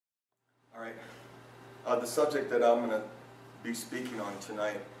All right. The subject that I'm going to be speaking on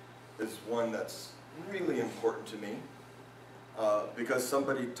tonight is one that's really important to me because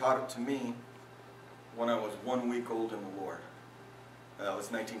somebody taught it to me when I was 1 week old in the Lord. That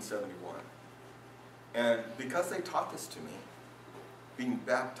was 1971. And because they taught this to me, being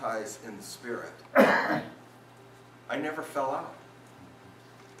baptized in the Spirit, I never fell out.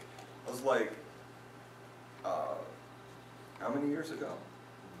 I was like, how many years ago?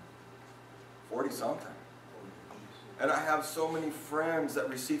 40-something. And I have so many friends that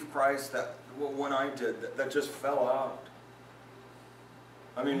received Christ that, when I did, that just fell out.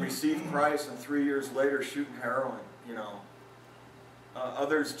 I mean, received Christ and 3 years later shooting heroin, you know.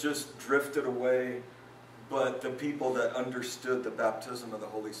 Others just drifted away, but the people that understood the baptism of the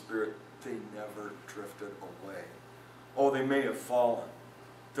Holy Spirit, they never drifted away. Oh, they may have fallen,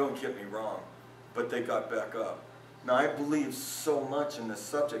 don't get me wrong, but they got back up. Now, I believe so much in the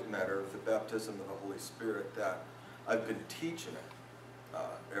subject matter of the baptism of the Holy Spirit that I've been teaching it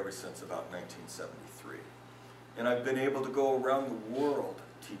ever since about 1973. And I've been able to go around the world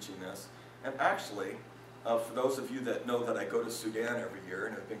teaching this. And actually, for those of you that know that I go to Sudan every year,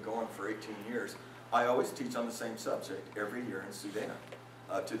 and have been going for 18 years, I always teach on the same subject every year in Sudan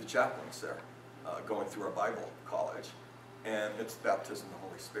to the chaplains there, going through our Bible college. And it's baptism of the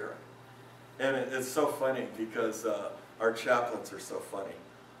Holy Spirit. And it's so funny because our chaplains are so funny.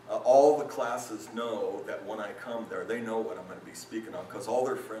 All the classes know that when I come there, they know what I'm going to be speaking on because all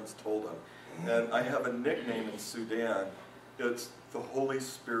their friends told them. And I have a nickname in Sudan. It's the Holy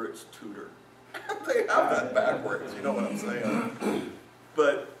Spirit's tutor. They have that backwards, you know what I'm saying?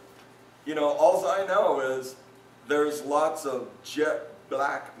 But, you know, all I know is there's lots of jet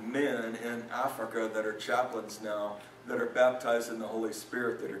black men in Africa that are chaplains now that are baptized in the Holy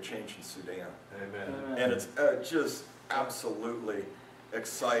Spirit that are changing Sudan. Amen. And it's just absolutely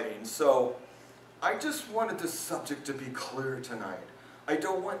exciting. So I just wanted this subject to be clear tonight. I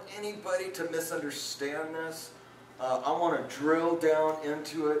don't want anybody to misunderstand this. I want to drill down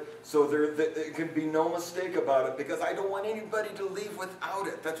into it so there can be no mistake about it because I don't want anybody to leave without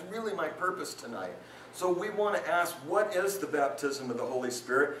it. That's really my purpose tonight. So we want to ask, what is the baptism of the Holy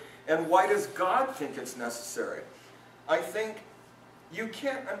Spirit and why does God think it's necessary? I think you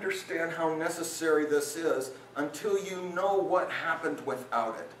can't understand how necessary this is until you know what happened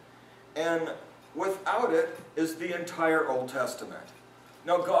without it. And without it is the entire Old Testament.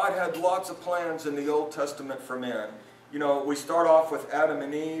 Now, God had lots of plans in the Old Testament for man. You know, we start off with Adam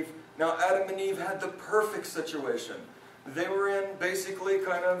and Eve. Now, Adam and Eve had the perfect situation. They were in basically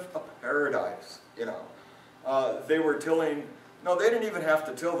kind of a paradise, you know. They were tilling. No, they didn't even have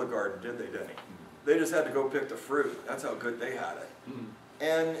to till the garden, did they, Denny? They just had to go pick the fruit. That's how good they had it.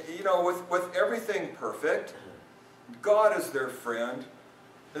 And, you know, with everything perfect, God is their friend.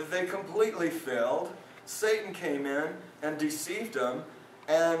 They completely failed. Satan came in and deceived them.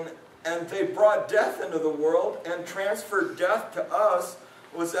 And they brought death into the world and transferred death to us.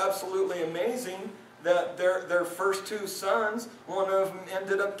 It was absolutely amazing that their first two sons, one of them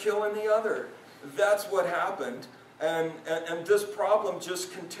ended up killing the other. That's what happened. And this problem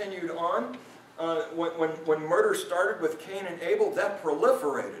just continued on. When murder started with Cain and Abel, that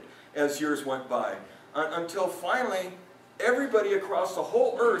proliferated as years went by. Until finally, everybody across the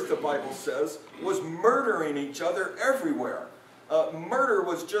whole earth, the Bible says, was murdering each other everywhere. Murder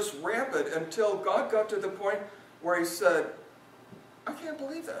was just rampant until God got to the point where he said, I can't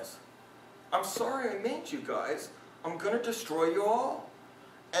believe this. I'm sorry I made you guys. I'm going to destroy you all.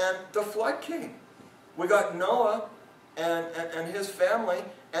 And the flood came. We got Noah and his family,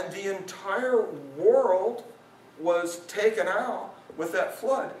 and the entire world was taken out with that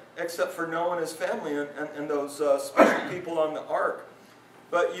flood, except for Noah and his family and those special people on the ark.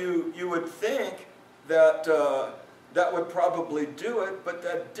 But you would think that that would probably do it, but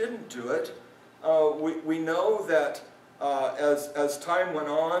that didn't do it. We know that as time went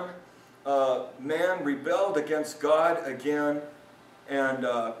on, man rebelled against God again, and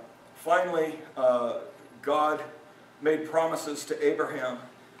finally God made promises to Abraham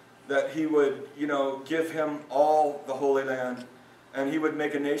that he would, you know, give him all the Holy Land, and he would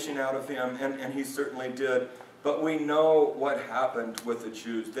make a nation out of him, and he certainly did. But we know what happened with the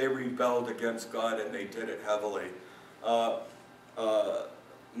Jews. They rebelled against God, and they did it heavily.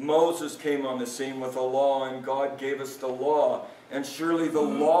 Moses came on the scene with a law, and God gave us the law. And surely the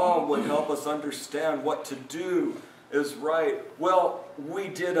law would help us understand what to do is right. Well, we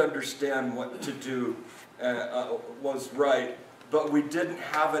did understand what to do was right, but we didn't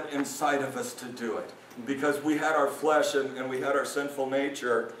have it inside of us to do it. Because we had our flesh and we had our sinful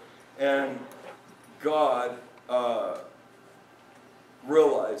nature, and God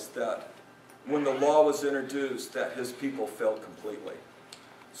realized that when the law was introduced that his people failed completely.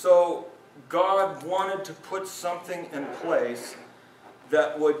 So God wanted to put something in place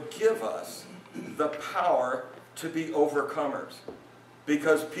that would give us the power to be overcomers,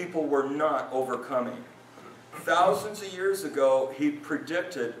 because people were not overcoming. Thousands of years ago, he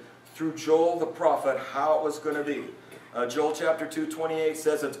predicted through Joel the prophet how it was going to be. Joel chapter 2:28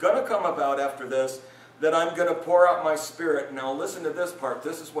 says, it's going to come about after this that I'm going to pour out my Spirit. Now listen to this part.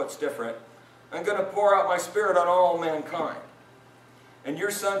 This is what's different. I'm going to pour out my Spirit on all mankind. And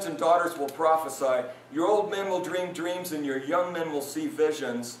your sons and daughters will prophesy. Your old men will dream dreams, and your young men will see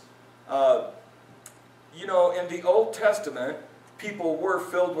visions. You know, in the Old Testament, people were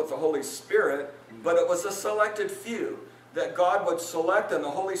filled with the Holy Spirit, but it was a selected few that God would select, and the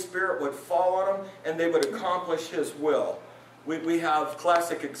Holy Spirit would fall on them, and they would accomplish His will. We have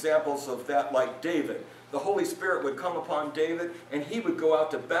classic examples of that, like David. The Holy Spirit would come upon David, and he would go out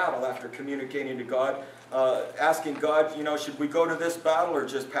to battle after communicating to God, asking God, you know, should we go to this battle or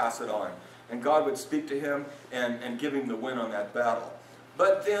just pass it on? And God would speak to him and give him the win on that battle.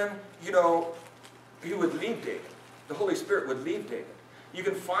 But then, you know, he would leave David. The Holy Spirit would leave David. You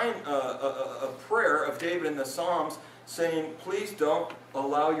can find a prayer of David in the Psalms saying, please don't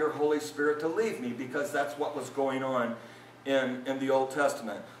allow your Holy Spirit to leave me, because that's what was going on in the Old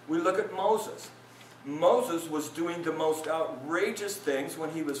Testament. We look at Moses. Moses was doing the most outrageous things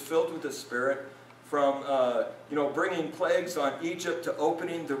when he was filled with the Spirit, from you know, bringing plagues on Egypt to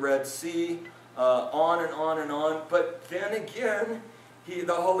opening the Red Sea, on and on and on. But then again,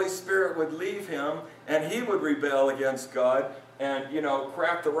 the Holy Spirit would leave him, and he would rebel against God and, you know,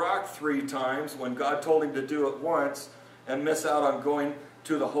 crack the rock 3 times when God told him to do it once, and miss out on going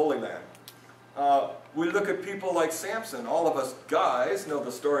to the Holy Land. We look at people like Samson. All of us guys know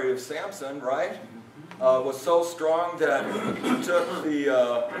the story of Samson, right? Was so strong that he took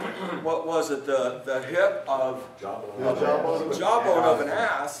the, what was it, the hip of jawbone of an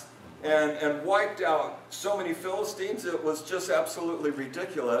ass, and wiped out so many Philistines. It was just absolutely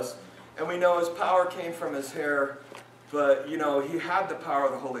ridiculous. And we know his power came from his hair, but, you know, he had the power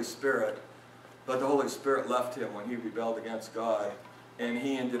of the Holy Spirit, but the Holy Spirit left him when he rebelled against God, and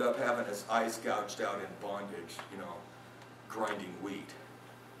he ended up having his eyes gouged out in bondage, you know, grinding wheat.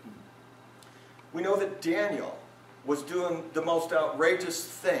 We know that Daniel was doing the most outrageous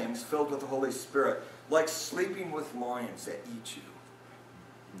things filled with the Holy Spirit, like sleeping with lions that eat you,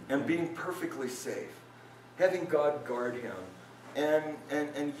 and being perfectly safe, having God guard him.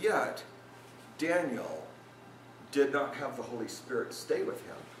 And yet, Daniel did not have the Holy Spirit stay with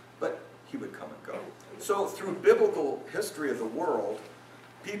him, but he would come and go. So through biblical history of the world,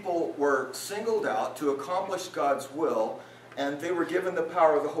 people were singled out to accomplish God's will, and they were given the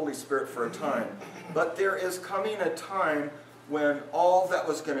power of the Holy Spirit for a time. But there is coming a time when all that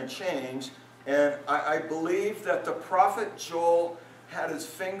was going to change, and I believe that the prophet Joel had his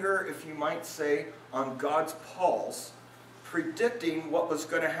finger, if you might say, on God's pulse, predicting what was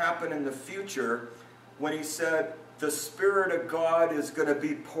going to happen in the future when he said, the Spirit of God is going to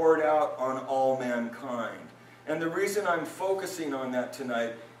be poured out on all mankind. And the reason I'm focusing on that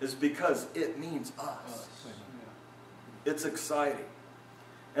tonight is because it means us. It's exciting.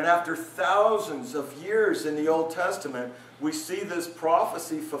 And after thousands of years in the Old Testament, we see this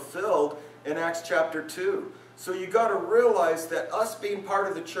prophecy fulfilled in Acts chapter 2. So you got to realize that us being part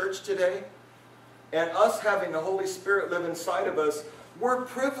of the church today, and us having the Holy Spirit live inside of us, we're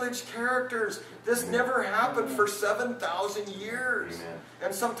privileged characters. This never happened for 7,000 years. Amen.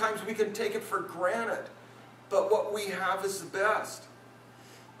 And sometimes we can take it for granted. But what we have is the best.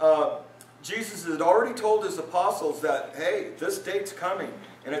 Jesus had already told his apostles that, hey, this date's coming,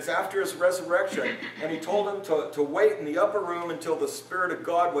 and it's after his resurrection. And he told them to wait in the upper room until the Spirit of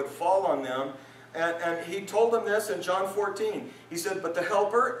God would fall on them. And he told them this in John 14. He said, but the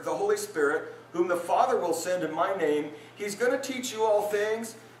Helper, the Holy Spirit, whom the Father will send in my name, he's going to teach you all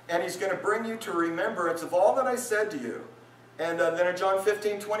things, and he's going to bring you to remembrance of all that I said to you. And then in John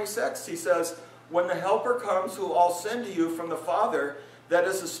 15:26, he says, when the Helper comes, who I'll send to you from the Father, that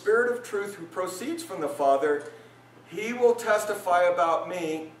is the Spirit of truth who proceeds from the Father, he will testify about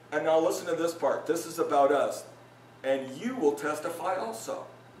me. And now listen to this part. This is about us. And you will testify also.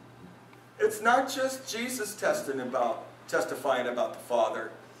 It's not just Jesus testifying about the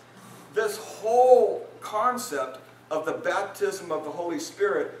Father. This whole concept of the baptism of the Holy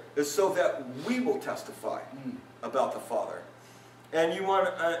Spirit is so that we will testify about the Father. And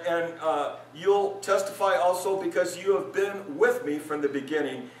you'll testify also because you have been with me from the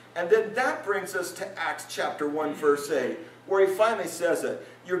beginning. And then that brings us to Acts chapter 1 verse 8, where he finally says it.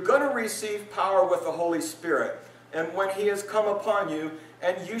 You're going to receive power with the Holy Spirit. And when he has come upon you,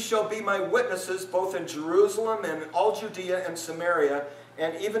 and you shall be my witnesses both in Jerusalem and in all Judea and Samaria,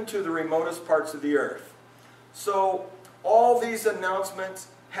 and even to the remotest parts of the earth. So all these announcements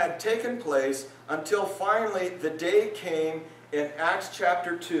had taken place until finally the day came in Acts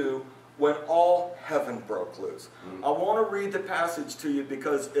chapter 2 when all heaven broke loose. I want to read the passage to you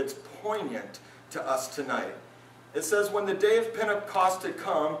because it's poignant to us tonight. It says, when the day of Pentecost had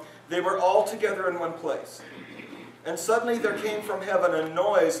come, they were all together in one place. And suddenly there came from heaven a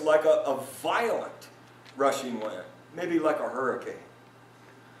noise like a violent rushing wind, maybe like a hurricane.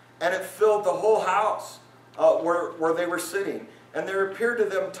 And it filled the whole house where they were sitting. And there appeared to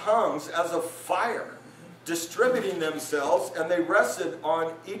them tongues as of fire, distributing themselves, and they rested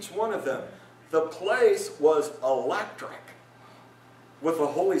on each one of them. The place was electric with the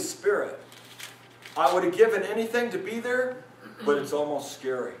Holy Spirit. I would have given anything to be there, but it's almost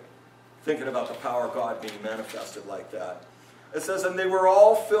scary thinking about the power of God being manifested like that. It says, and they were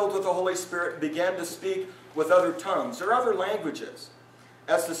all filled with the Holy Spirit and began to speak with other tongues or other languages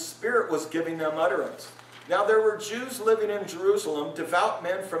as the Spirit was giving them utterance. Now there were Jews living in Jerusalem, devout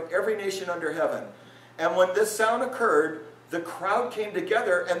men from every nation under heaven. And when this sound occurred, the crowd came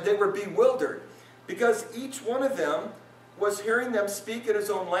together and they were bewildered because each one of them was hearing them speak in his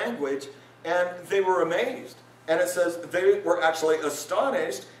own language, and they were amazed. And it says they were actually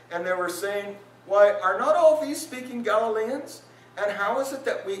astonished, and they were saying, why, are not all these speaking Galileans? And how is it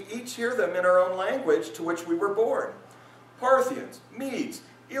that we each hear them in our own language to which we were born? Parthians, Medes,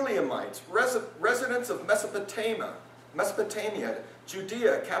 Elamites, residents of Mesopotamia,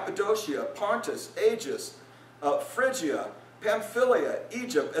 Judea, Cappadocia, Pontus, Asia, Phrygia, Pamphylia,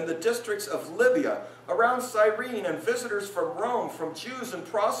 Egypt, and the districts of Libya, around Cyrene, and visitors from Rome, from Jews and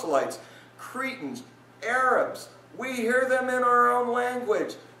proselytes, Cretans, Arabs. We hear them in our own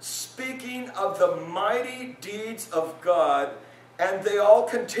language, speaking of the mighty deeds of God. And they all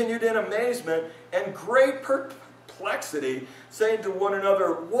continued in amazement and great perplexity, saying to one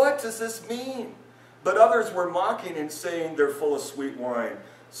another, what does this mean? But others were mocking and saying they're full of sweet wine.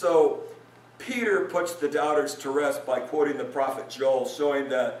 So Peter puts the doubters to rest by quoting the prophet Joel, showing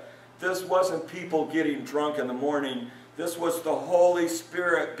that this wasn't people getting drunk in the morning. This was the Holy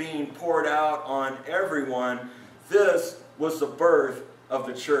Spirit being poured out on everyone. This was the birth of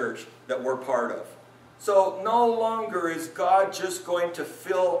the church that we're part of. So no longer is God just going to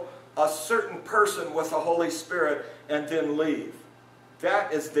fill a certain person with the Holy Spirit and then leave.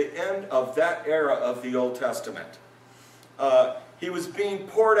 That is the end of that era of the Old Testament. He was being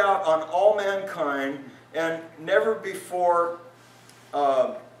poured out on all mankind, and never before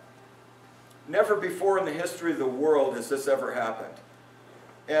in the history of the world has this ever happened.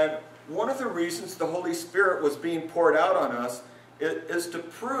 And one of the reasons the Holy Spirit was being poured out on us is to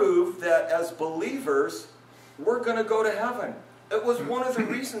prove that as believers, we're going to go to heaven. It was one of the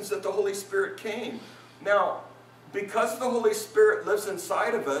reasons that the Holy Spirit came. Now, because the Holy Spirit lives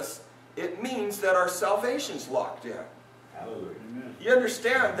inside of us, it means that our salvation's locked in. Hallelujah. You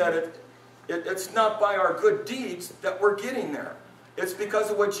understand that it's not by our good deeds that we're getting there. It's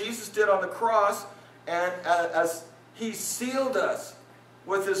because of what Jesus did on the cross, and as He sealed us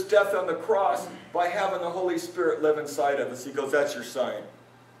with His death on the cross by having the Holy Spirit live inside of us. He goes, that's your sign.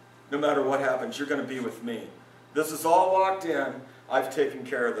 No matter what happens, you're going to be with me. This is all locked in. I've taken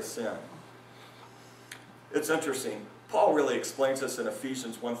care of the sin. It's interesting. Paul really explains this in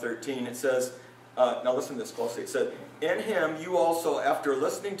Ephesians 1:13. It says, now listen to this closely. It said, in Him you also, after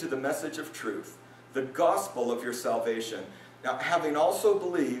listening to the message of truth, the gospel of your salvation, now having also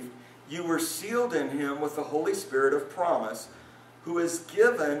believed, you were sealed in Him with the Holy Spirit of promise, who is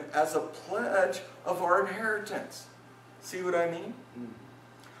given as a pledge of our inheritance. See what I mean?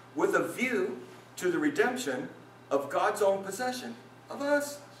 With a view to the redemption of God's own possession, of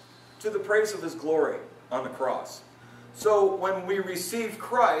us, to the praise of His glory on the cross. So when we receive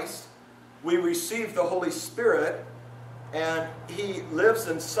Christ, we receive the Holy Spirit, and He lives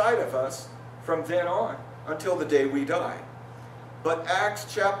inside of us from then on until the day we die. But Acts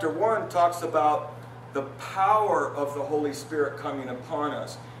chapter 1 talks about the power of the Holy Spirit coming upon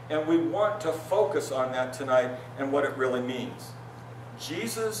us. And we want to focus on that tonight and what it really means.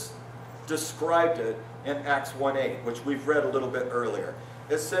 Jesus described it in Acts 1:8, which we've read a little bit earlier.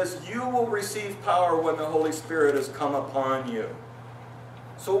 It says, you will receive power when the Holy Spirit has come upon you.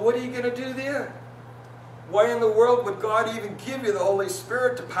 So what are you going to do then? Why in the world would God even give you the Holy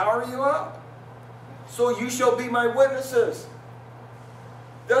Spirit to power you up? So you shall be my witnesses.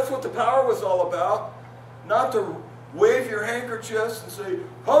 That's what the power was all about. Not to wave your handkerchiefs and say,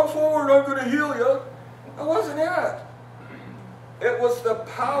 come forward, I'm going to heal you. That wasn't it. It was the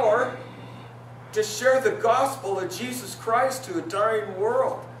power to share the gospel of Jesus Christ to a dying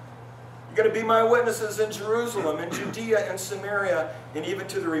world. You're going to be my witnesses in Jerusalem, in Judea and Samaria, and even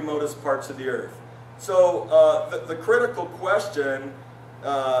to the remotest parts of the earth. So the critical question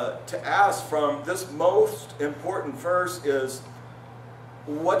to ask from this most important verse is,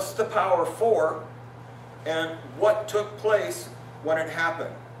 what's the power for, and what took place when it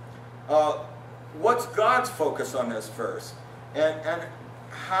happened? What's God's focus on this verse? And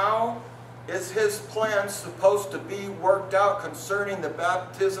how is His plan supposed to be worked out concerning the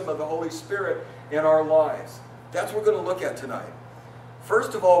baptism of the Holy Spirit in our lives? That's what we're going to look at tonight.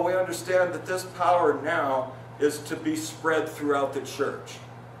 First of all, we understand that this power now is to be spread throughout the church.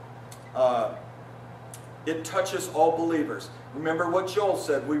 It touches all believers. Remember what Joel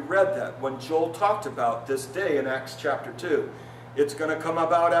said. We read that when Joel talked about this day in Acts chapter 2. It's going to come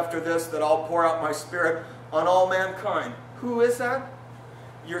about after this that I'll pour out my Spirit on all mankind. Who is that?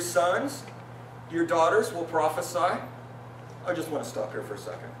 Your sons, your daughters will prophesy. I just want to stop here for a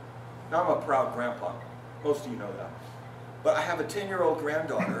second. Now, I'm a proud grandpa. Most of you know that. But I have a 10-year-old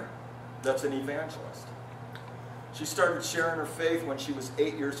granddaughter that's an evangelist. She started sharing her faith when she was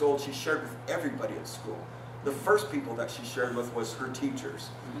 8 years old. She shared with everybody at school. The first people that she shared with was her teachers.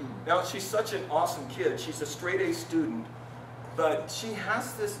 Now, she's such an awesome kid. She's a straight-A student. But she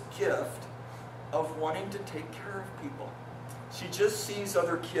has this gift of wanting to take care of people. She just sees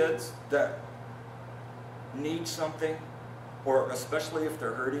other kids that need something, or especially if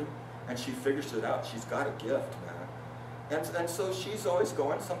they're hurting, and she figures it out. She's got a gift, man. And so she's always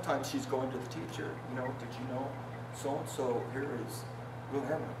going. Sometimes she's going to the teacher. You know, did you know so-and-so here is really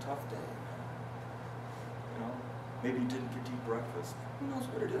having a tough day, man. You know, maybe you didn't get to eat breakfast. Who knows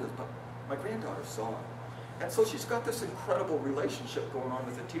what it is, but my granddaughter saw it. And so she's got this incredible relationship going on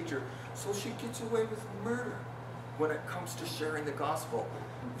with the teacher, so she gets away with murder when it comes to sharing the gospel.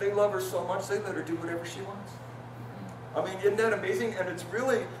 They love her so much, they let her do whatever she wants. I mean, isn't that amazing? And it's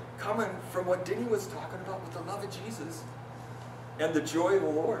really coming from what Denny was talking about with the love of Jesus and the joy of the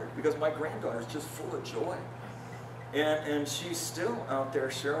Lord, because my granddaughter's just full of joy. And she's still out there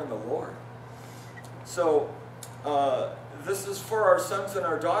sharing the Lord. So, this is for our sons and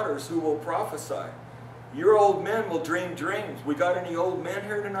our daughters who will prophesy. Your old men will dream dreams. We got any old men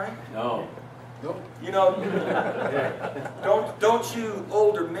here tonight? No. Nope. You know, don't you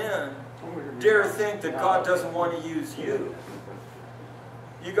older men dare think that God doesn't want to use you.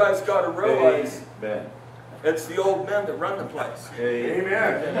 You guys got to realize it's the old men that run the place.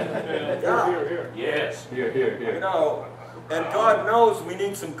 Amen. Yeah. Yes. Here. You know, and God knows we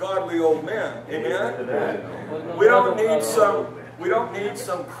need some godly old men. Amen. We don't need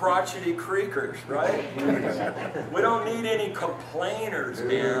some crotchety creakers, right? We don't need any complainers,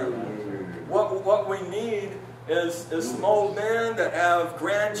 man. What we need is some old men that have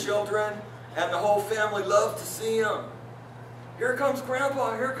grandchildren and the whole family loves to see them. Here comes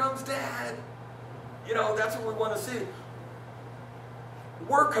Grandpa, here comes Dad. You know, that's what we want to see.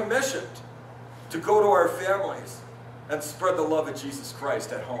 We're commissioned to go to our families and spread the love of Jesus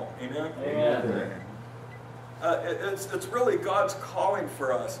Christ at home. Amen? Amen. It's really God's calling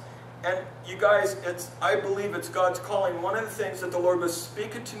for us. And you guys, I believe it's God's calling. One of the things that the Lord was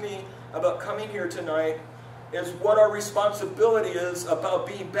speaking to me about coming here tonight is what our responsibility is about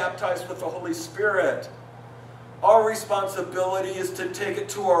being baptized with the Holy Spirit. Our responsibility is to take it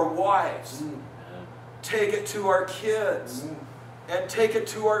to our wives, take it to our kids, and take it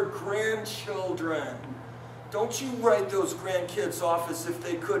to our grandchildren. Don't you write those grandkids off as if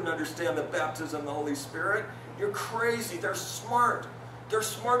they couldn't understand the baptism of the Holy Spirit. You're crazy. They're smart. They're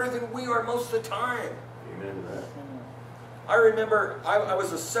smarter than we are most of the time. Amen to that. I remember I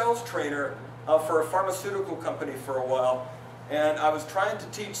was a sales trainer for a pharmaceutical company for a while, and I was trying to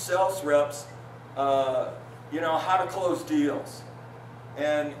teach sales reps, you know, how to close deals,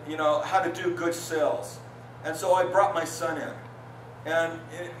 and you know how to do good sales. And so I brought my son in, and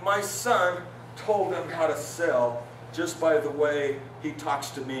my son told him how to sell just by the way he talks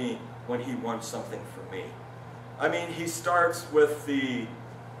to me when he wants something from me. I mean, he starts with the,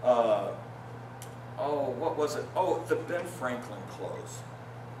 what was it? Oh, the Ben Franklin clothes.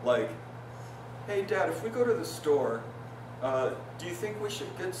 Like, hey, Dad, if we go to the store, do you think we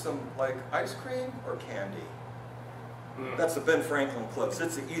should get some, like, ice cream or candy? That's the Ben Franklin clothes.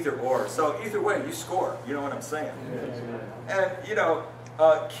 It's the either or. So either way, you score. You know what I'm saying? And, you know,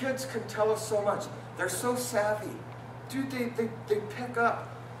 kids can tell us so much. They're so savvy. Dude, they pick up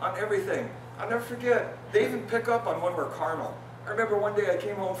on everything. I'll never forget, they even pick up on when we're carnal. I remember one day I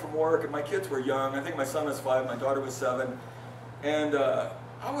came home from work and my kids were young. I think my son was 5, my daughter was 7. And I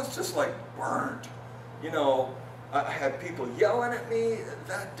was just like burned. You know, I had people yelling at me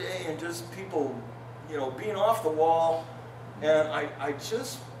that day and just people, being off the wall. And I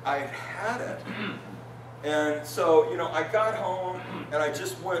had it. And so, I got home and I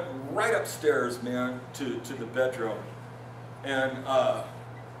just went right upstairs, man, to the bedroom. And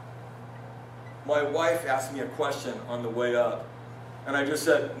my wife asked me a question on the way up. And I just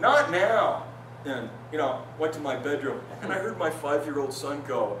said, "Not now." And, went to my bedroom. And I heard my 5-year-old son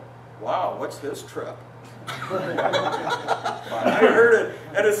go, "Wow, what's his trip?" I heard it,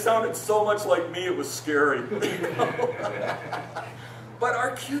 and it sounded so much like me, it was scary. But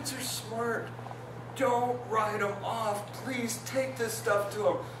our kids are smart. Don't write them off. Please take this stuff to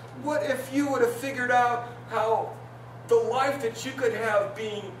them. What if you would have figured out how the life that you could have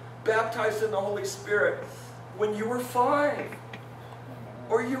being baptized in the Holy Spirit when you were 5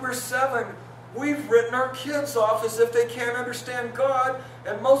 or you were 7? We've written our kids off as if they can't understand God,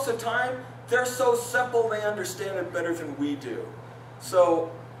 and most of the time, they're so simple they understand it better than we do.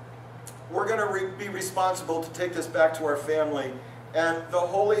 So we're going to be responsible to take this back to our family, and the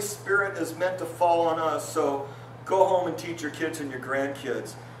Holy Spirit is meant to fall on us, so go home and teach your kids and your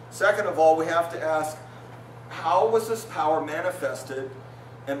grandkids. Second of all, we have to ask, how was this power manifested,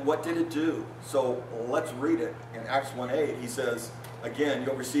 and what did it do? So let's read it. In Acts 1:8, he says, again,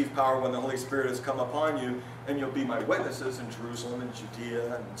 you'll receive power when the Holy Spirit has come upon you, and you'll be my witnesses in Jerusalem and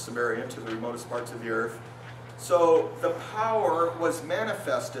Judea and Samaria and to the remotest parts of the earth. So the power was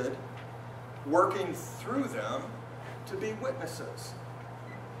manifested, working through them to be witnesses.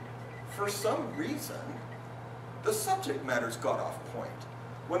 For some reason, the subject matter's got off point.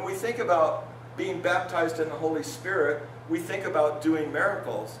 When we think about being baptized in the Holy Spirit, we think about doing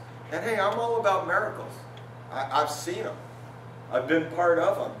miracles. And hey, I'm all about miracles. I've seen them. I've been part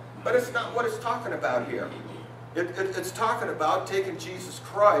of them. But it's not what it's talking about here. It's talking about taking Jesus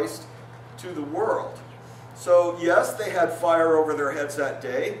Christ to the world. So yes, they had fire over their heads that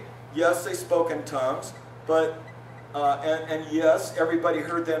day. Yes, they spoke in tongues. But and yes, everybody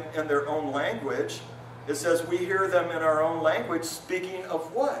heard them in their own language. It says we hear them in our own language speaking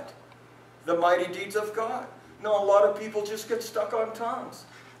of what? The mighty deeds of God. No, a lot of people just get stuck on tongues.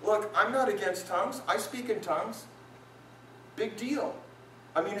 Look, I'm not against tongues. I speak in tongues. Big deal.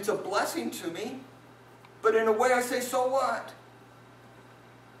 I mean, it's a blessing to me. But in a way I say, so what?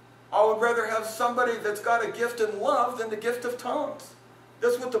 I would rather have somebody that's got a gift in love than the gift of tongues.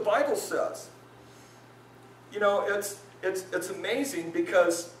 That's what the Bible says. It's amazing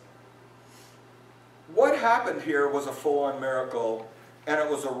because what happened here was a full-on miracle, and it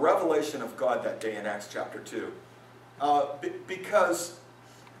was a revelation of God that day in Acts chapter 2. Because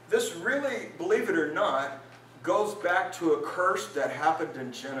this really, believe it or not, goes back to a curse that happened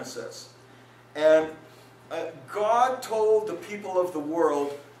in Genesis. And God told the people of the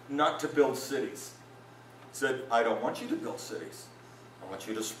world not to build cities. He said, I don't want you to build cities. I want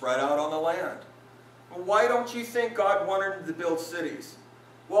you to spread out on the land. Well, why don't you think God wanted them to build cities?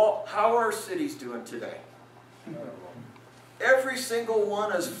 Well, how are cities doing today? Every single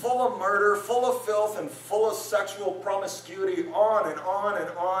one is full of murder, full of filth, and full of sexual promiscuity, on and on and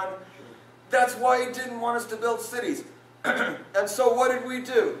on. That's why He didn't want us to build cities. And so what did we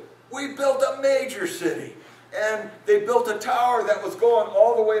do? We built a major city. And they built a tower that was going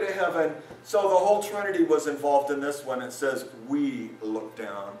all the way to heaven. So the whole Trinity was involved in this one. It says, we looked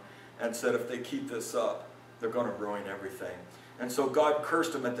down and said, if they keep this up, they're going to ruin everything. And so God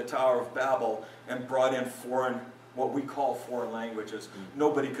cursed them at the Tower of Babel and brought in what we call foreign languages.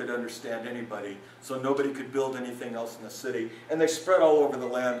 Nobody could understand anybody, so nobody could build anything else in the city. And they spread all over the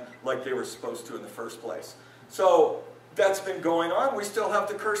land like they were supposed to in the first place. So that's been going on. We still have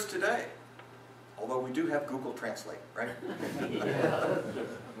the curse today. Although we do have Google Translate, right?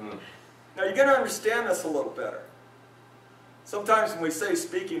 Now you're going to understand this a little better. Sometimes when we say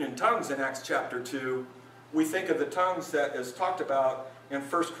speaking in tongues in Acts chapter 2, we think of the tongues that is talked about in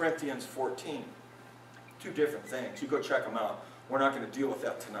 1 Corinthians 14. Two different things. You go check them out. We're not going to deal with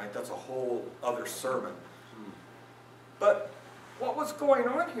that tonight. That's a whole other sermon. But what was going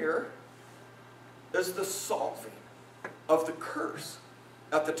on here is the solving of the curse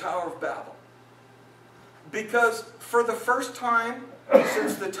at the Tower of Babel. Because for the first time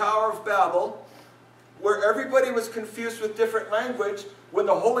since the Tower of Babel, where everybody was confused with different language, when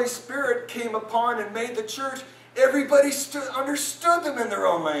the Holy Spirit came upon and made the church, everybody understood them in their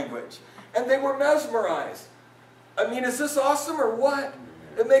own language. And they were mesmerized. I mean, is this awesome or what?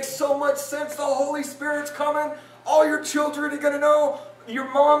 It makes so much sense. The Holy Spirit's coming. All your children are going to know. Your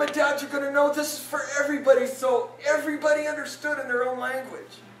mom and dad are going to know. This is for everybody. So everybody understood in their own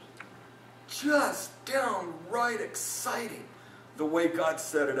language. Just downright exciting the way God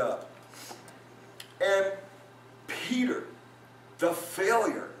set it up. And Peter, the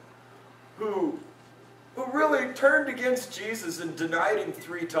failure, who really turned against Jesus and denied him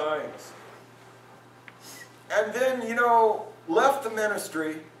 3 times. And then, left the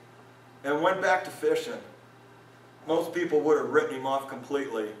ministry and went back to fishing. Most people would have written him off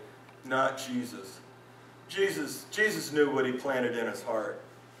completely. Not Jesus. Jesus knew what he planted in his heart.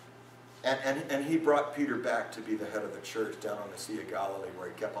 And he brought Peter back to be the head of the church down on the Sea of Galilee, where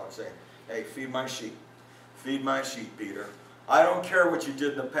he kept on saying, hey, feed my sheep. Feed my sheep, Peter. I don't care what you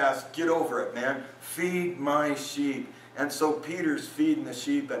did in the past. Get over it, man. Feed my sheep. And so Peter's feeding the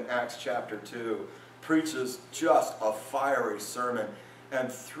sheep in Acts chapter 2. Preaches just a fiery sermon.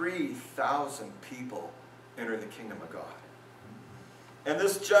 And 3,000 people enter the kingdom of God. And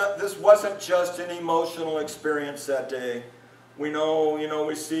this wasn't just an emotional experience that day. We know,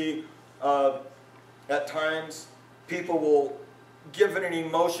 we see at times people will give it an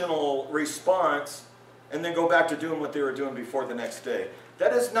emotional response and then go back to doing what they were doing before the next day.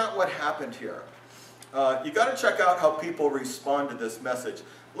 That is not what happened here. You got to check out how people respond to this message.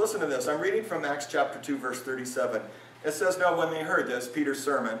 Listen to this. I'm reading from Acts chapter 2, verse 37. It says, now when they heard this, Peter's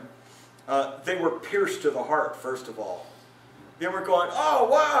sermon, they were pierced to the heart, first of all. They were going, oh,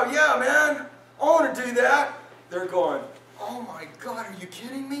 wow, yeah, man, I want to do that. They're going, oh my God, are you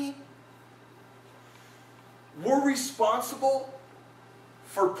kidding me? We're responsible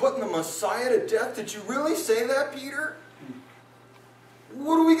for putting the Messiah to death? Did you really say that, Peter?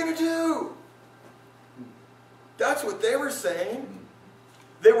 What are we going to do? That's what they were saying.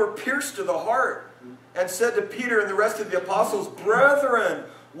 They were pierced to the heart and said to Peter and the rest of the apostles, brethren,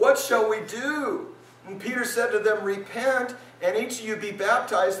 what shall we do? And Peter said to them, repent, and each of you be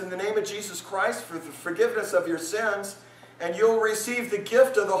baptized in the name of Jesus Christ for the forgiveness of your sins, and you'll receive the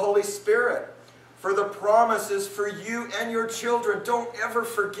gift of the Holy Spirit. For the promise is for you and your children. Don't ever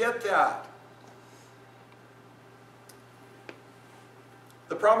forget that.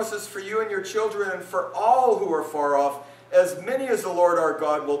 The promise is for you and your children and for all who are far off, as many as the Lord our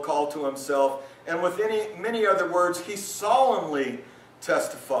God will call to himself. And with many other words, he solemnly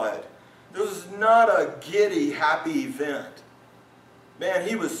testified. This was not a giddy, happy event. Man,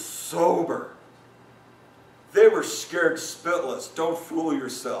 he was sober. They were scared spitless. Don't fool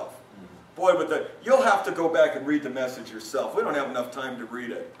yourself. Boy, you'll have to go back and read the message yourself. We don't have enough time to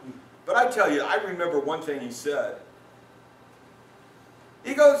read it. But I tell you, I remember one thing he said.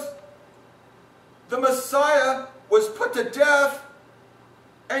 He goes, the Messiah was put to death,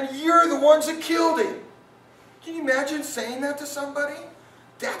 and you're the ones that killed him. Can you imagine saying that to somebody?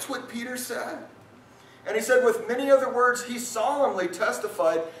 That's what Peter said. And he said, with many other words, he solemnly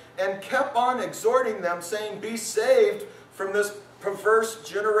testified and kept on exhorting them, saying, be saved from this perverse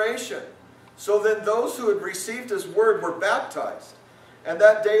generation. So then those who had received his word were baptized. And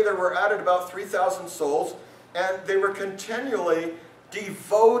that day there were added about 3,000 souls, and they were continually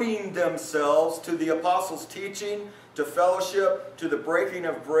devoting themselves to the apostles' teaching, to fellowship, to the breaking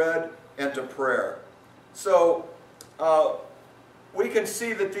of bread, and to prayer. So we can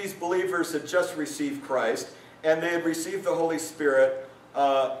see that these believers had just received Christ, and they had received the Holy Spirit,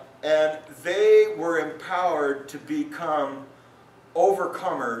 and they were empowered to become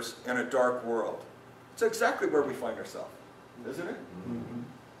overcomers in a dark world. It's exactly where we find ourselves, isn't it?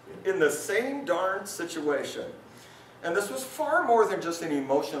 Mm-hmm. In the same darn situation. And this was far more than just an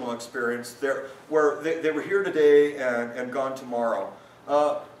emotional experience where they were here today and gone tomorrow.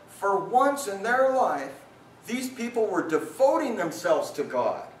 For once in their life, these people were devoting themselves to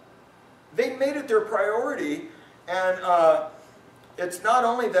God. They made it their priority, and it's not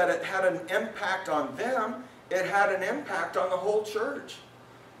only that it had an impact on them, it had an impact on the whole church.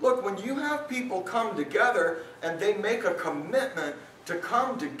 Look, when you have people come together and they make a commitment to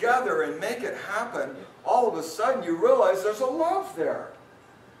come together and make it happen, all of a sudden you realize there's a love there.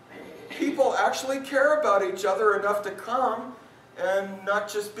 People actually care about each other enough to come and not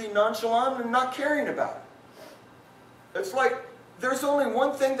just be nonchalant and not caring about it. It's like there's only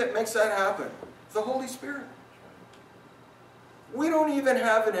one thing that makes that happen. The Holy Spirit. We don't even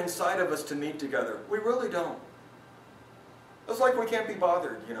have it inside of us to meet together. We really don't. It's like we can't be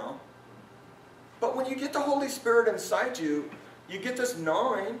bothered, you know. But when you get the Holy Spirit inside you, you get this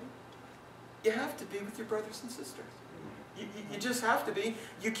knowing you have to be with your brothers and sisters. You just have to be.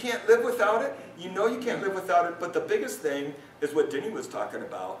 You can't live without it. You know you can't live without it. But the biggest thing is what Denny was talking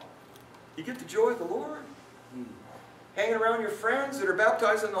about. You get the joy of the Lord. Hanging around your friends that are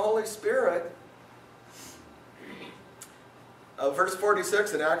baptized in the Holy Spirit. Verse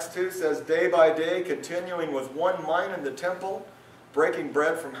 46 in Acts 2 says, day by day, continuing with one mind in the temple, breaking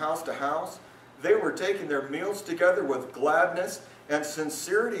bread from house to house, they were taking their meals together with gladness and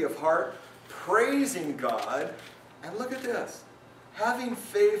sincerity of heart, praising God And look at this. Having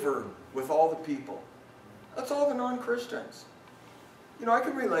favor with all the people. That's all the non-Christians. You know, I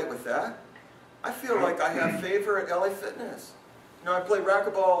can relate with that. I feel like I have favor at LA Fitness. You know, I play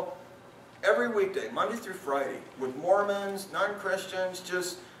racquetball every weekday, Monday through Friday, with Mormons,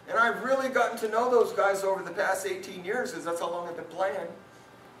 non-Christians, and I've really gotten to know those guys over the past 18 years, because that's how long I've been playing.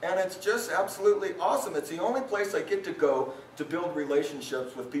 And it's just absolutely awesome. It's the only place I get to go to build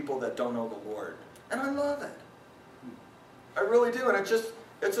relationships with people that don't know the Lord. And I love it. I really do. And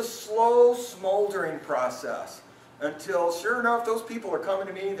it's a slow, smoldering process until, sure enough, those people are coming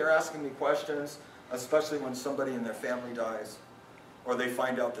to me, they're asking me questions, especially when somebody in their family dies, or they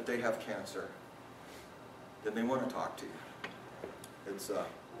find out that they have cancer. Then they want to talk to you. It's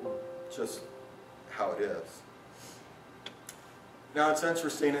just how it is. Now it's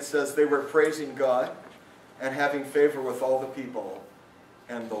interesting, it says they were praising God and having favor with all the people,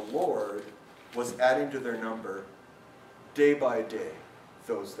 and the Lord was adding to their number day by day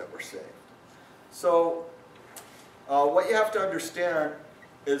those that were saved. So what you have to understand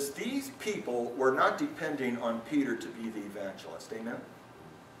is these people were not depending on Peter to be the evangelist. Amen?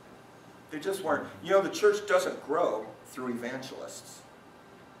 They just weren't. You know, the church doesn't grow through evangelists.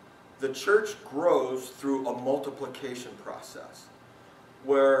 The church grows through a multiplication process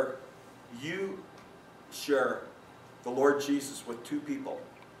where you share the Lord Jesus with two people,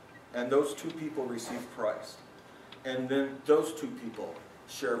 and those two people receive Christ. And then those two people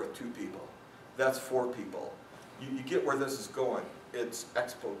share with two people. That's 4 people. You get where this is going. It's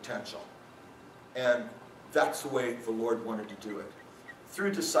exponential. And that's the way the Lord wanted to do it.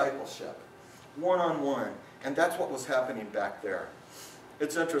 Through discipleship, one-on-one. And that's what was happening back there.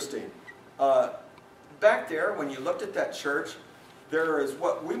 It's interesting. Back there, when you looked at that church, there is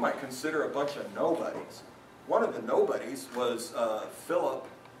what we might consider a bunch of nobodies. One of the nobodies was Philip,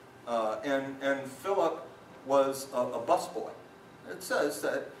 and Philip was a busboy. It says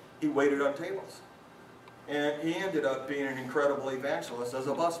that he waited on tables. And he ended up being an incredible evangelist as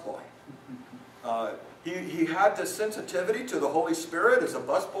a busboy. He had this sensitivity to the Holy Spirit as a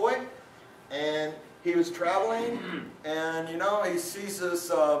busboy, and he was traveling, and you know, he sees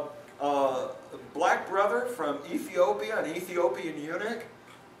this black brother from Ethiopia, an Ethiopian eunuch,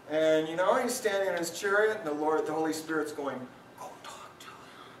 and you know, he's standing in his chariot, and the Holy Spirit's going, go talk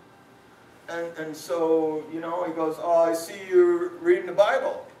to him. And so, you know, he goes, oh, I see you reading the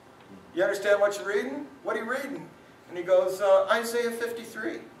Bible. You understand what you're reading? What are you reading? And he goes, Isaiah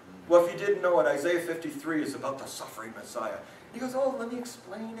 53. Well, if you didn't know it, Isaiah 53 is about the suffering Messiah. He goes, oh, let me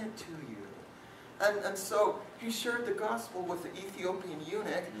explain it to you. And so he shared the gospel with the Ethiopian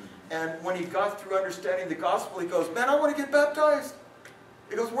eunuch, and when he got through understanding the gospel, he goes, man, I want to get baptized.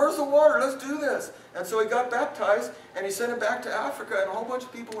 He goes, where's the water? Let's do this. And so he got baptized, and he sent him back to Africa, and a whole bunch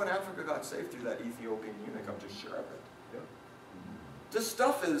of people in Africa got saved through that Ethiopian eunuch. I'm just sure of it. Yep. This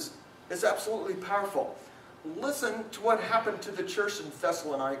stuff is absolutely powerful. Listen to what happened to the church in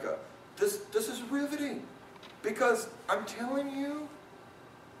Thessalonica. This is riveting, because I'm telling you,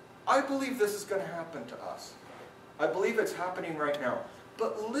 I believe this is going to happen to us. I believe it's happening right now.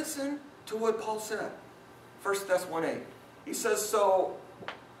 But listen to what Paul said. 1 Thess 1:8. He says, so,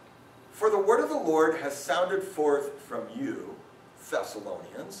 for the word of the Lord has sounded forth from you,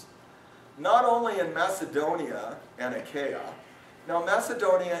 Thessalonians, not only in Macedonia and Achaia. Now,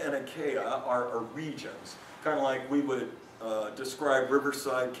 Macedonia and Achaia are regions, kind of like we would describe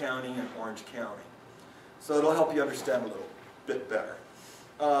Riverside County and Orange County. So it'll help you understand a little bit better.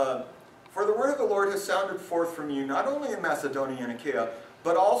 For the word of the Lord has sounded forth from you, not only in Macedonia and Achaia,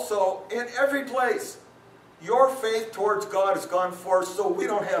 but also in every place. Your faith towards God has gone forth, so we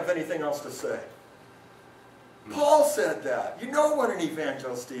don't have anything else to say. Paul said that. You know what an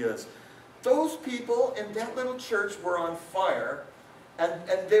evangelist is. Those people in that little church were on fire, and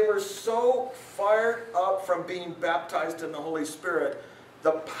they were so fired up from being baptized in the Holy Spirit,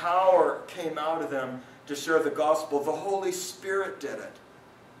 the power came out of them to share the gospel. The Holy Spirit did it,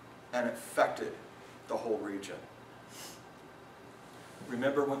 and it affected the whole region.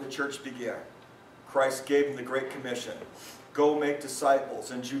 Remember when the church began? Christ gave them the Great Commission. Go make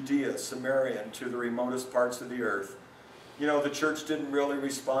disciples in Judea, Samaria, and to the remotest parts of the earth. You know, the church didn't really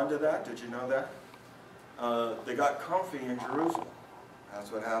respond to that. Did you know that? They got comfy in Jerusalem.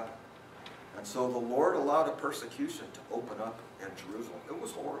 That's what happened. And so the Lord allowed a persecution to open up in Jerusalem. It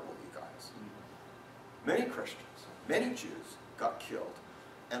was horrible, you guys. Many Christians, many Jews got killed.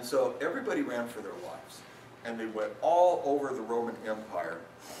 And so everybody ran for their lives. And they went all over the Roman Empire.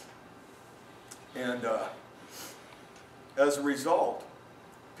 And as a result,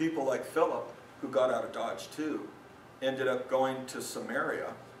 people like Philip, who got out of Dodge too, ended up going to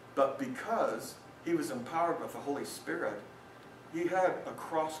Samaria. But because he was empowered with the Holy Spirit, he had a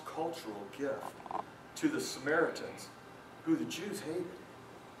cross-cultural gift to the Samaritans, who the Jews hated.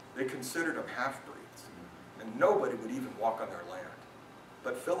 They considered them half-breeds, and nobody would even walk on their land.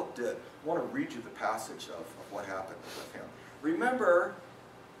 But Philip did. I want to read you the passage of what happened with him. Remember,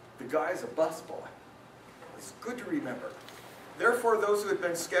 the guy's a busboy. It's good to remember. Therefore, those who had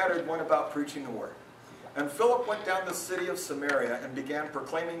been scattered went about preaching the word. And Philip went down the city of Samaria and began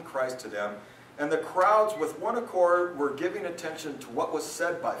proclaiming Christ to them. And the crowds with one accord were giving attention to what was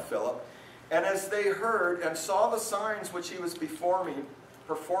said by Philip. And as they heard and saw the signs which he was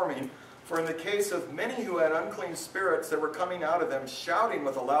performing, for in the case of many who had unclean spirits, they were coming out of them, shouting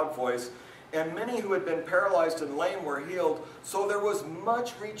with a loud voice, and many who had been paralyzed and lame were healed. So there was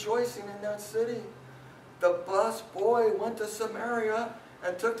much rejoicing in that city. The bus boy went to Samaria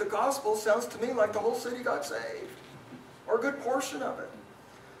and took the gospel. Sounds to me like the whole city got saved, or a good portion of it.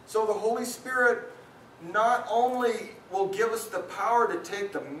 So the Holy Spirit not only will give us the power to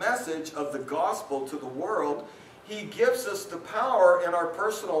take the message of the gospel to the world, he gives us the power in our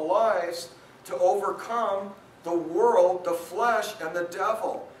personal lives to overcome the world, the flesh, and the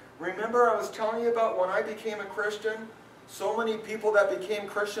devil. Remember, I was telling you about when I became a Christian? So many people that became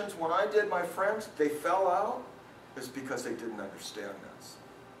Christians, when I did, my friends, they fell out. It's because they didn't understand this.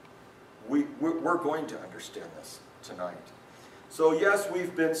 We're going to understand this tonight. So yes,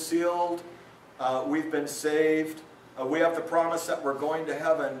 we've been sealed. We've been saved. We have the promise that we're going to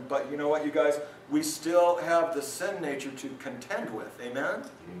heaven. But you know what, you guys? We still have the sin nature to contend with. Amen? Amen.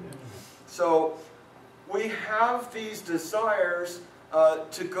 So we have these desires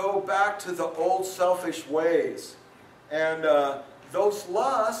to go back to the old selfish ways. And those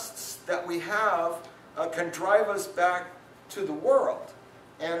lusts that we have can drive us back to the world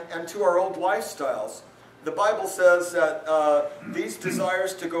and to our old lifestyles. The Bible says that these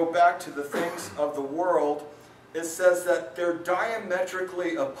desires to go back to the things of the world, it says that they're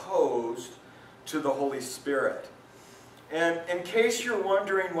diametrically opposed to the Holy Spirit. And in case you're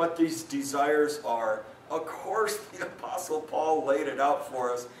wondering what these desires are, of course the Apostle Paul laid it out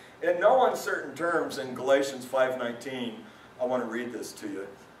for us in no uncertain terms in Galatians 5:19. I want to read this to you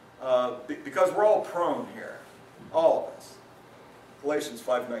because we're all prone here, all of us. Galatians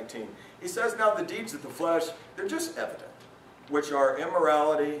 5:19. He says, now the deeds of the flesh, they're just evident, which are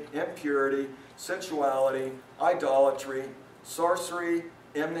immorality, impurity, sensuality, idolatry, sorcery,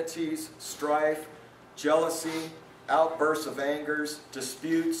 enmities, strife, jealousy, outbursts of angers,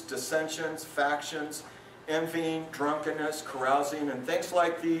 disputes, dissensions, factions, envying, drunkenness, carousing, and things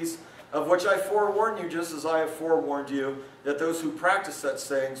like these, of which I forewarn you, just as I have forewarned you, that those who practice such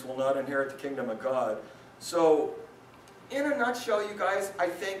things will not inherit the kingdom of God. So, in a nutshell, you guys, I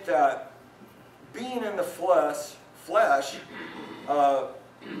think that being in the flesh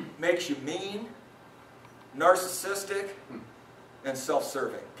makes you mean, narcissistic, and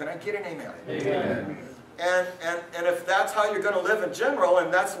self-serving. Can I get an amen? Amen. And if that's how you're going to live in general,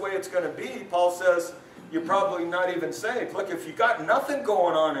 and that's the way it's going to be, Paul says, you're probably not even saved. Look, if you got nothing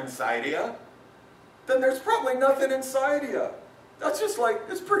going on inside of you, then there's probably nothing inside of you. That's just like,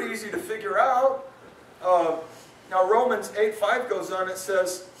 it's pretty easy to figure out. Now Romans 8:5 goes on, it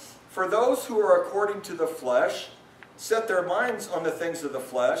says, for those who are according to the flesh set their minds on the things of the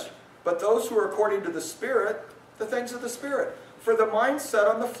flesh, but those who are according to the Spirit, the things of the Spirit. For the mind set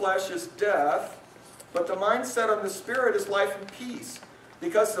on the flesh is death, but the mind set on the Spirit is life and peace.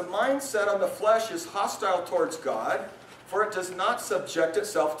 Because the mind set on the flesh is hostile towards God, for it does not subject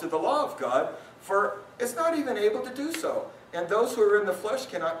itself to the law of God, for it's not even able to do so. And those who are in the flesh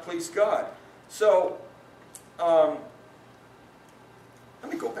cannot please God. So, let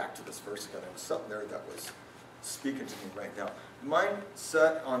me go back to this verse again. There was something there that was speaking to me right now. Mind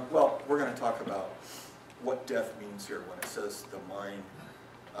set on, well, we're going to talk about what death means here when it says the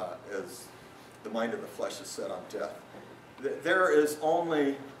mind of the flesh is set on death. There is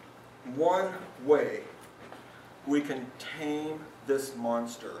only one way we can tame this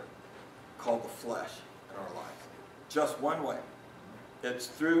monster called the flesh in our life. Just one way. It's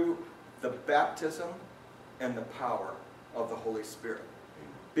through the baptism and the power of the Holy Spirit.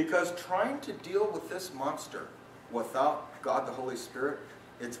 Because trying to deal with this monster without God the Holy Spirit,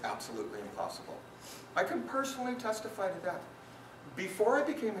 it's absolutely impossible. I can personally testify to that. Before I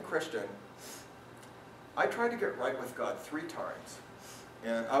became a Christian, I tried to get right with God 3 times.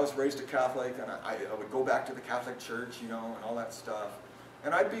 And I was raised a Catholic, and I would go back to the Catholic Church, you know, and all that stuff.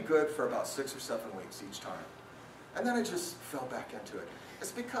 And I'd be good for about 6 or 7 weeks each time. And then I just fell back into it.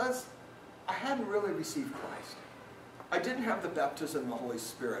 It's because I hadn't really received Christ. I didn't have the baptism of the Holy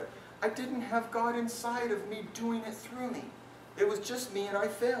Spirit. I didn't have God inside of me doing it through me. It was just me, and I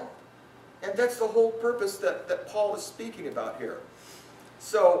failed. And that's the whole purpose that Paul is speaking about here.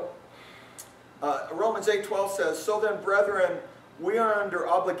 So, Romans 8:12 says, "So then, brethren, we are under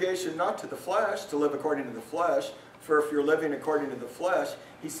obligation not to the flesh, to live according to the flesh. For if you're living according to the flesh,"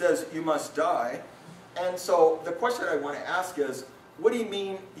 he says, "you must die." And so the question I want to ask is, what do you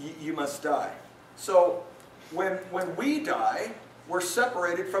mean you must die? So when we die, we're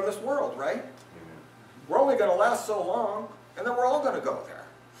separated from this world, right? Amen. We're only going to last so long, and then we're all going to go there.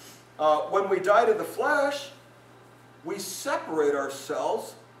 When we die to the flesh, we separate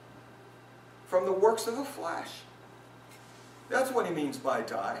ourselves from the works of the flesh. That's what he means by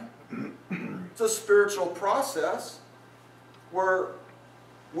die. It's a spiritual process where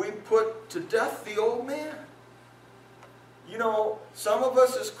we put to death the old man. You know, some of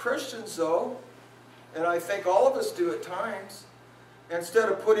us as Christians, though, and I think all of us do at times, instead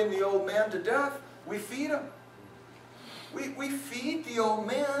of putting the old man to death, we feed him. We feed the old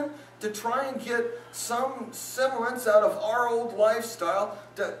man to try and get some semblance out of our old lifestyle,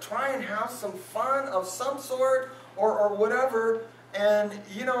 to try and have some fun of some sort or whatever. And,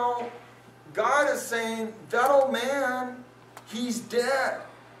 you know, God is saying, that old man, he's dead.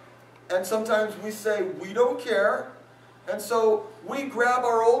 And sometimes we say, we don't care. And so we grab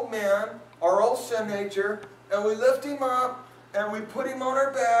our old man, our old sin nature, and we lift him up, and we put him on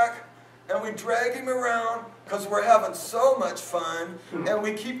our back, and we drag him around because we're having so much fun, and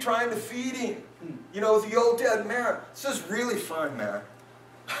we keep trying to feed him. You know, the old dead man. This is really fun, man.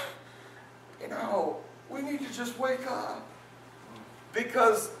 You know, we need to just wake up.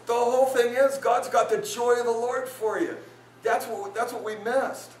 Because the whole thing is, God's got the joy of the Lord for you. That's what we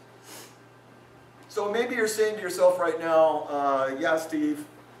missed. So maybe you're saying to yourself right now, yeah, Steve,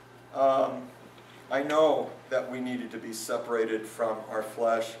 I know that we needed to be separated from our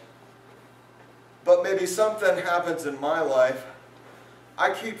flesh. But maybe something happens in my life.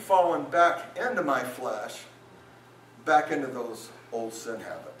 I keep falling back into my flesh, back into those old sin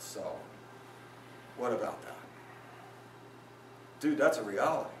habits. So, what about that? Dude, that's a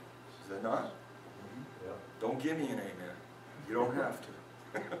reality. Is it not? Yeah. Don't give me an amen. You don't have to.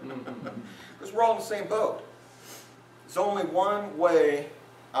 Because we're all in the same boat. There's only one way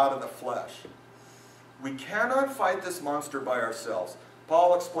out of the flesh. We cannot fight this monster by ourselves.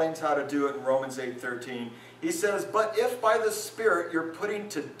 Paul explains how to do it in Romans 8:13. He says, "But if by the Spirit you're putting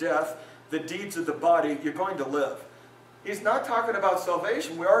to death the deeds of the body, you're going to live." He's not talking about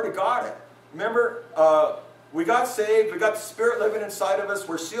salvation. We already got it. Remember, we got saved. We got the Spirit living inside of us.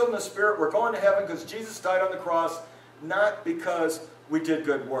 We're sealed in the Spirit. We're going to heaven because Jesus died on the cross, not because we did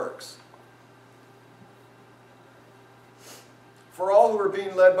good works. For all who are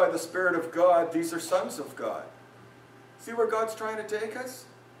being led by the Spirit of God, these are sons of God. See where God's trying to take us?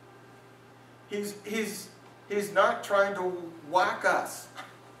 He's not trying to whack us.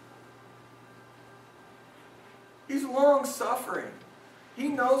 He's long-suffering. He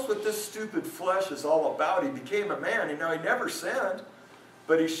knows what this stupid flesh is all about. He became a man, and now he never sinned,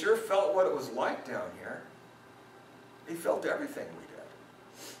 but he sure felt what it was like down here. He felt everything we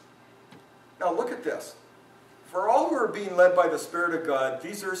did. Now look at this. For all who are being led by the Spirit of God,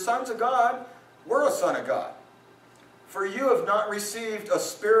 these are sons of God. We're a son of God. For you have not received a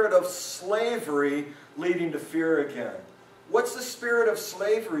spirit of slavery leading to fear again. What's the spirit of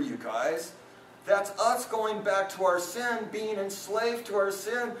slavery, you guys? That's us going back to our sin, being enslaved to our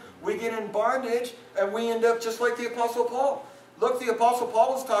sin. We get in bondage, and we end up just like the Apostle Paul. Look, the Apostle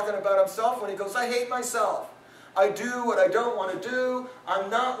Paul is talking about himself when he goes, I hate myself. I do what I don't want to do. I'm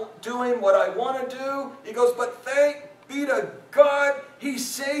not doing what I want to do. He goes, but thank be to God, he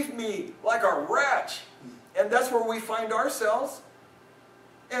saved me like a wretch. And that's where we find ourselves.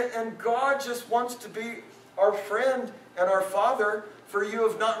 And God just wants to be our friend and our Father. For you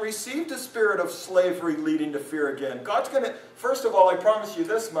have not received a spirit of slavery leading to fear again. God's going to, first of all, I promise you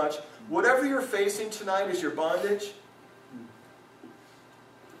this much. Whatever you're facing tonight is your bondage.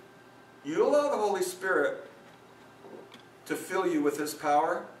 You allow the Holy Spirit to fill you with His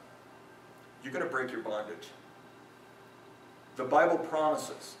power, you're going to break your bondage. The Bible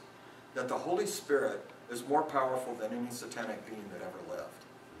promises that the Holy Spirit is more powerful than any satanic being that ever lived.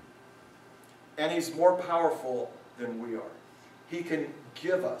 And He's more powerful than we are. He can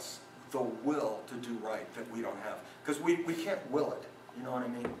give us the will to do right that we don't have. Because we can't will it. You know what I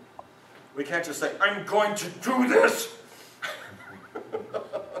mean? We can't just say, I'm going to do this!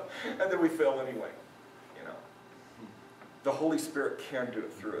 And then we fail anyway. You know. The Holy Spirit can do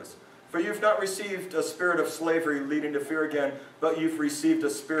it through us. For you've not received a spirit of slavery leading to fear again, but you've received a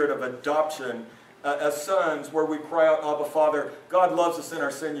spirit of adoption as sons, where we cry out, Abba, Father. God loves us in our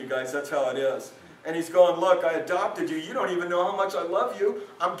sin, you guys. That's how it is. And he's going, look, I adopted you. You don't even know how much I love you.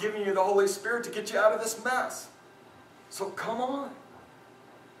 I'm giving you the Holy Spirit to get you out of this mess. So come on.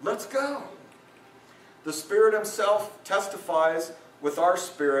 Let's go. The Spirit himself testifies with our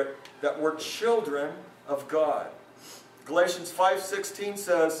spirit that we're children of God. Galatians 5:16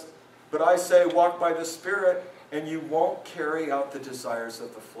 says, but I say, walk by the Spirit, and you won't carry out the desires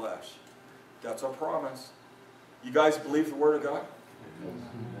of the flesh. That's our promise. You guys believe the Word of God?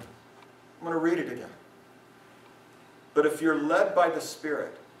 I'm going to read it again. But if you're led by the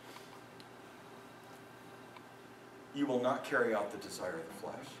Spirit, you will not carry out the desire of the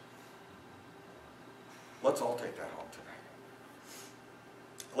flesh. Let's all take that home tonight.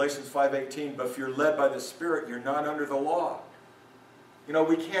 Galatians 5:18, but if you're led by the Spirit, you're not under the law. You know,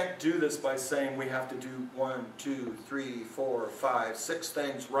 we can't do this by saying we have to do 1, 2, 3, 4, 5, 6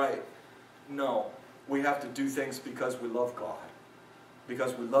 things right. No, we have to do things because we love God,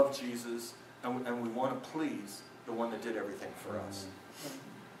 because we love Jesus, and we want to please the one that did everything for us.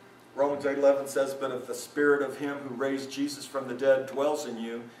 Romans 8:11 says, but if the Spirit of him who raised Jesus from the dead dwells in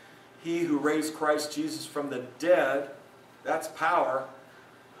you, he who raised Christ Jesus from the dead, that's power,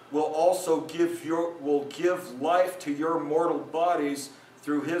 will also give life to your mortal bodies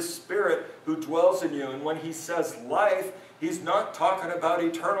through his Spirit who dwells in you. And when he says life, he's not talking about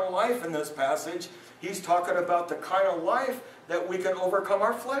eternal life in this passage. He's talking about the kind of life that we can overcome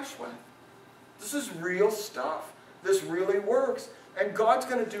our flesh with. This is real stuff. This really works. And God's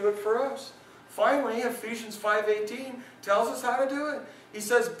going to do it for us. Finally, Ephesians 5:18 tells us how to do it. He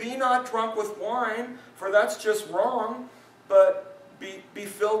says, be not drunk with wine, for that's just wrong, but be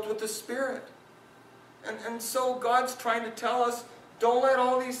filled with the Spirit. And so God's trying to tell us, don't let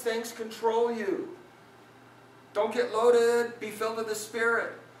all these things control you. Don't get loaded, be filled with the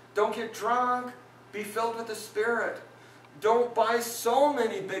Spirit. Don't get drunk, be filled with the Spirit. Don't buy so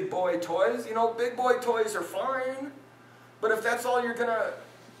many big boy toys. You know, big boy toys are fine, but if that's all you're going to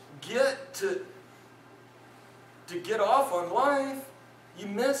get to get off on life, you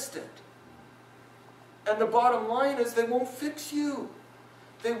missed it. And the bottom line is they won't fix you.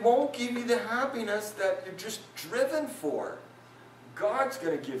 They won't give you the happiness that you're just driven for. God's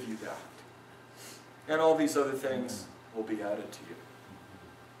going to give you that. And all these other things will be added to you.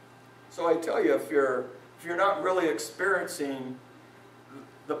 So I tell you, if you're not really experiencing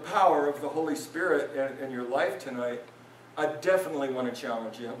the power of the Holy Spirit in your life tonight, I definitely want to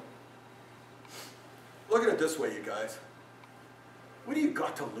challenge you. Look at it this way, you guys. What do you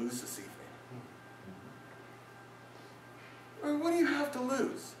got to lose this evening? What do you have to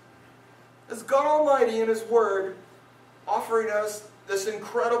lose? Is God Almighty in His Word offering us this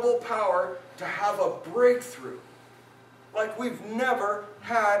incredible power to have a breakthrough like we've never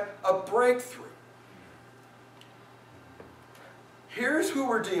had a breakthrough. Here's who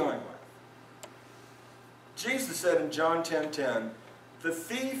we're dealing with. Jesus said in John 10:10, the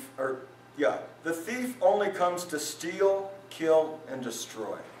thief only comes to steal, kill, and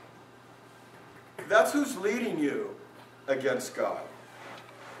destroy. That's who's leading you against God.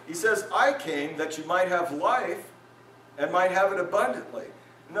 He says, I came that you might have life and might have it abundantly.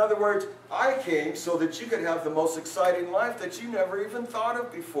 In other words, I came so that you could have the most exciting life that you never even thought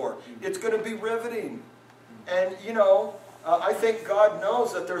of before. It's going to be riveting. And, you know, I think God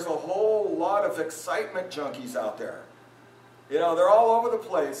knows that there's a whole lot of excitement junkies out there. You know, they're all over the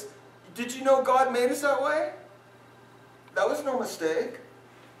place. Did you know God made us that way? That was no mistake.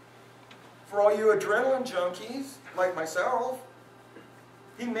 For all you adrenaline junkies, like myself,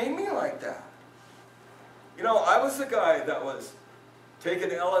 He made me like that. You know, I was the guy that was taking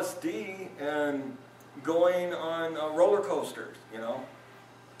LSD and going on roller coasters, you know.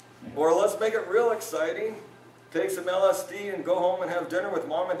 Or let's make it real exciting. Take some LSD and go home and have dinner with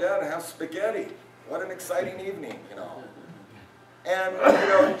mom and dad and have spaghetti. What an exciting evening, you know. And, you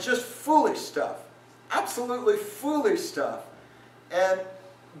know, just foolish stuff. Absolutely foolish stuff. And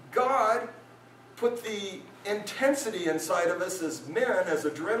God put the intensity inside of us as men, as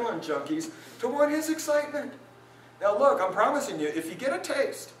adrenaline junkies, to want His excitement. Now look, I'm promising you, if you get a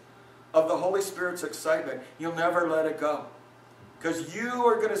taste of the Holy Spirit's excitement, you'll never let it go. Because you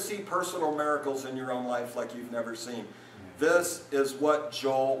are going to see personal miracles in your own life like you've never seen. This is what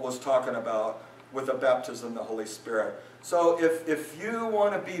Joel was talking about with the baptism in the Holy Spirit. So if you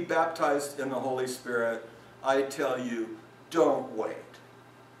want to be baptized in the Holy Spirit, I tell you, don't wait.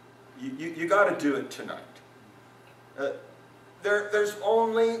 You got to do it tonight. There's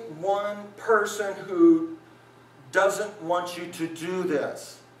only one person who doesn't want you to do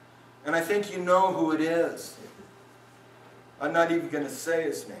this. And I think you know who it is. I'm not even going to say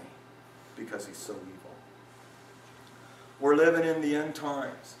his name because he's so evil. We're living in the end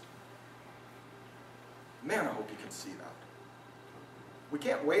times. Man, I hope you can see that. We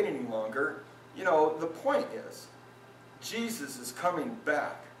can't wait any longer. You know, the point is, Jesus is coming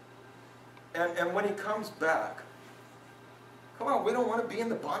back. And when he comes back, come on, we don't want to be in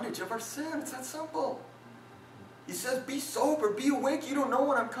the bondage of our sin. It's that simple. He says, be sober, be awake. You don't know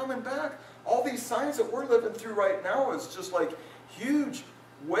when I'm coming back. All these signs that we're living through right now is just like huge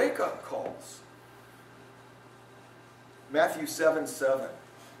wake-up calls. Matthew 7:7.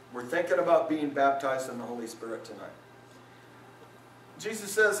 We're thinking about being baptized in the Holy Spirit tonight.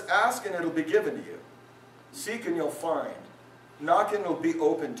 Jesus says, ask and it'll be given to you. Seek and you'll find. Knock and it'll be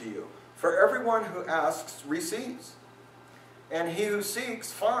open to you. For everyone who asks receives. And he who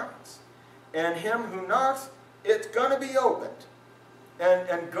seeks finds. And him who knocks, it's going to be opened.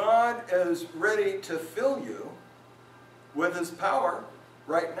 And God is ready to fill you with his power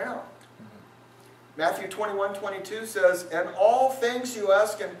right now. Matthew 21:22 says, and all things you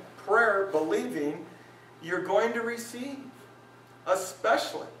ask in prayer, believing, you're going to receive.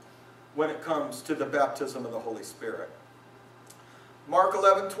 Especially when it comes to the baptism of the Holy Spirit. Mark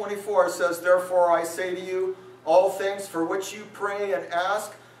 11:24 says, therefore I say to you, all things for which you pray and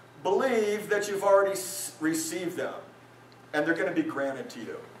ask, believe that you've already received them. And they're going to be granted to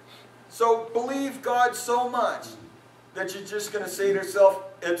you. So believe God so much that you're just going to say to yourself,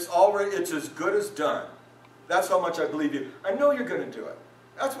 it's as good as done. That's how much I believe you. I know you're going to do it.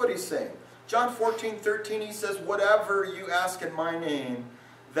 That's what he's saying. John 14:13, he says, whatever you ask in my name,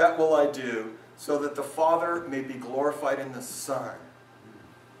 that will I do, so that the Father may be glorified in the Son.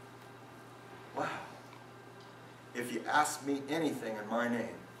 Wow. If you ask me anything in my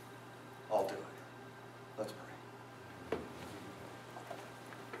name, I'll do it. Let's pray.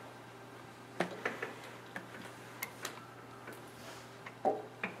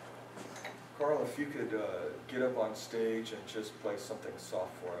 Carl, if you could get up on stage and just play something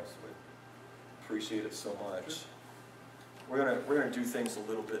soft for us, we'd appreciate it so much. We're gonna do things a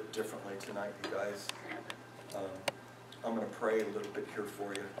little bit differently tonight, you guys. I'm gonna pray a little bit here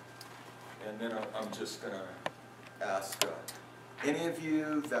for you, and then I'm just gonna ask any of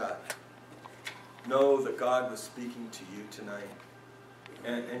you that know that God was speaking to you tonight,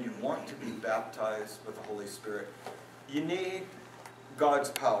 and you want to be baptized with the Holy Spirit. You need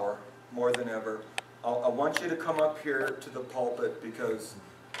God's power more than ever. I want you to come up here to the pulpit because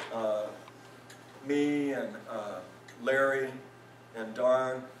me and Larry and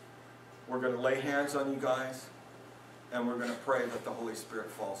Don, we're going to lay hands on you guys, and we're going to pray that the Holy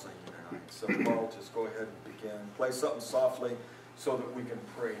Spirit falls on you tonight. So Carl, just go ahead and begin. Play something softly so that we can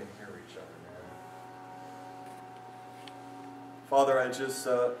pray and hear each other, man. Father,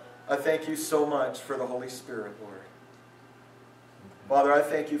 I thank you so much for the Holy Spirit, Lord. Father, I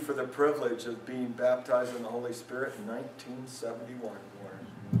thank you for the privilege of being baptized in the Holy Spirit in 1971, Lord.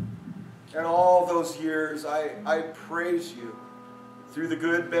 And all those years, I praise you. Through the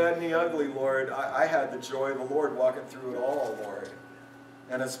good, bad, and the ugly, Lord, I had the joy of the Lord walking through it all, Lord.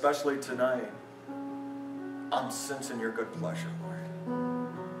 And especially tonight, I'm sensing your good pleasure, Lord.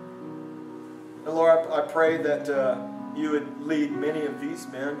 And Lord, I pray that you would lead many of these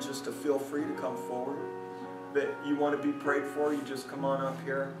men just to feel free to come forward. That you want to be prayed for, you just come on up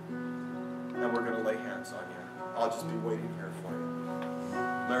here, and we're going to lay hands on you. I'll just be waiting here for you.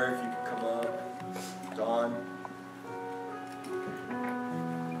 Larry, if you could come up. Don.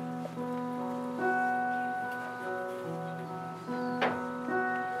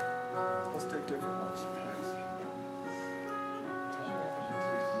 Let's take different ones.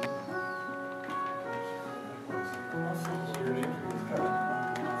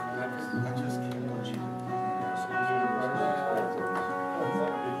 I just can't let you.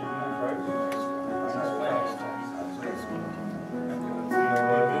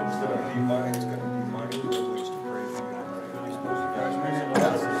 It's going to be my privilege to pray for you. You're supposed to guys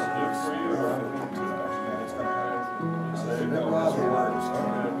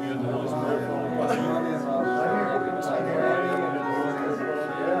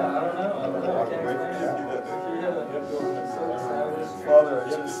it's Father, I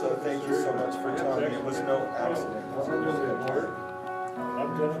just thank you so much for Tommy. It was no accident. It was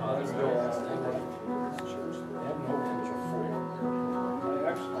no accident.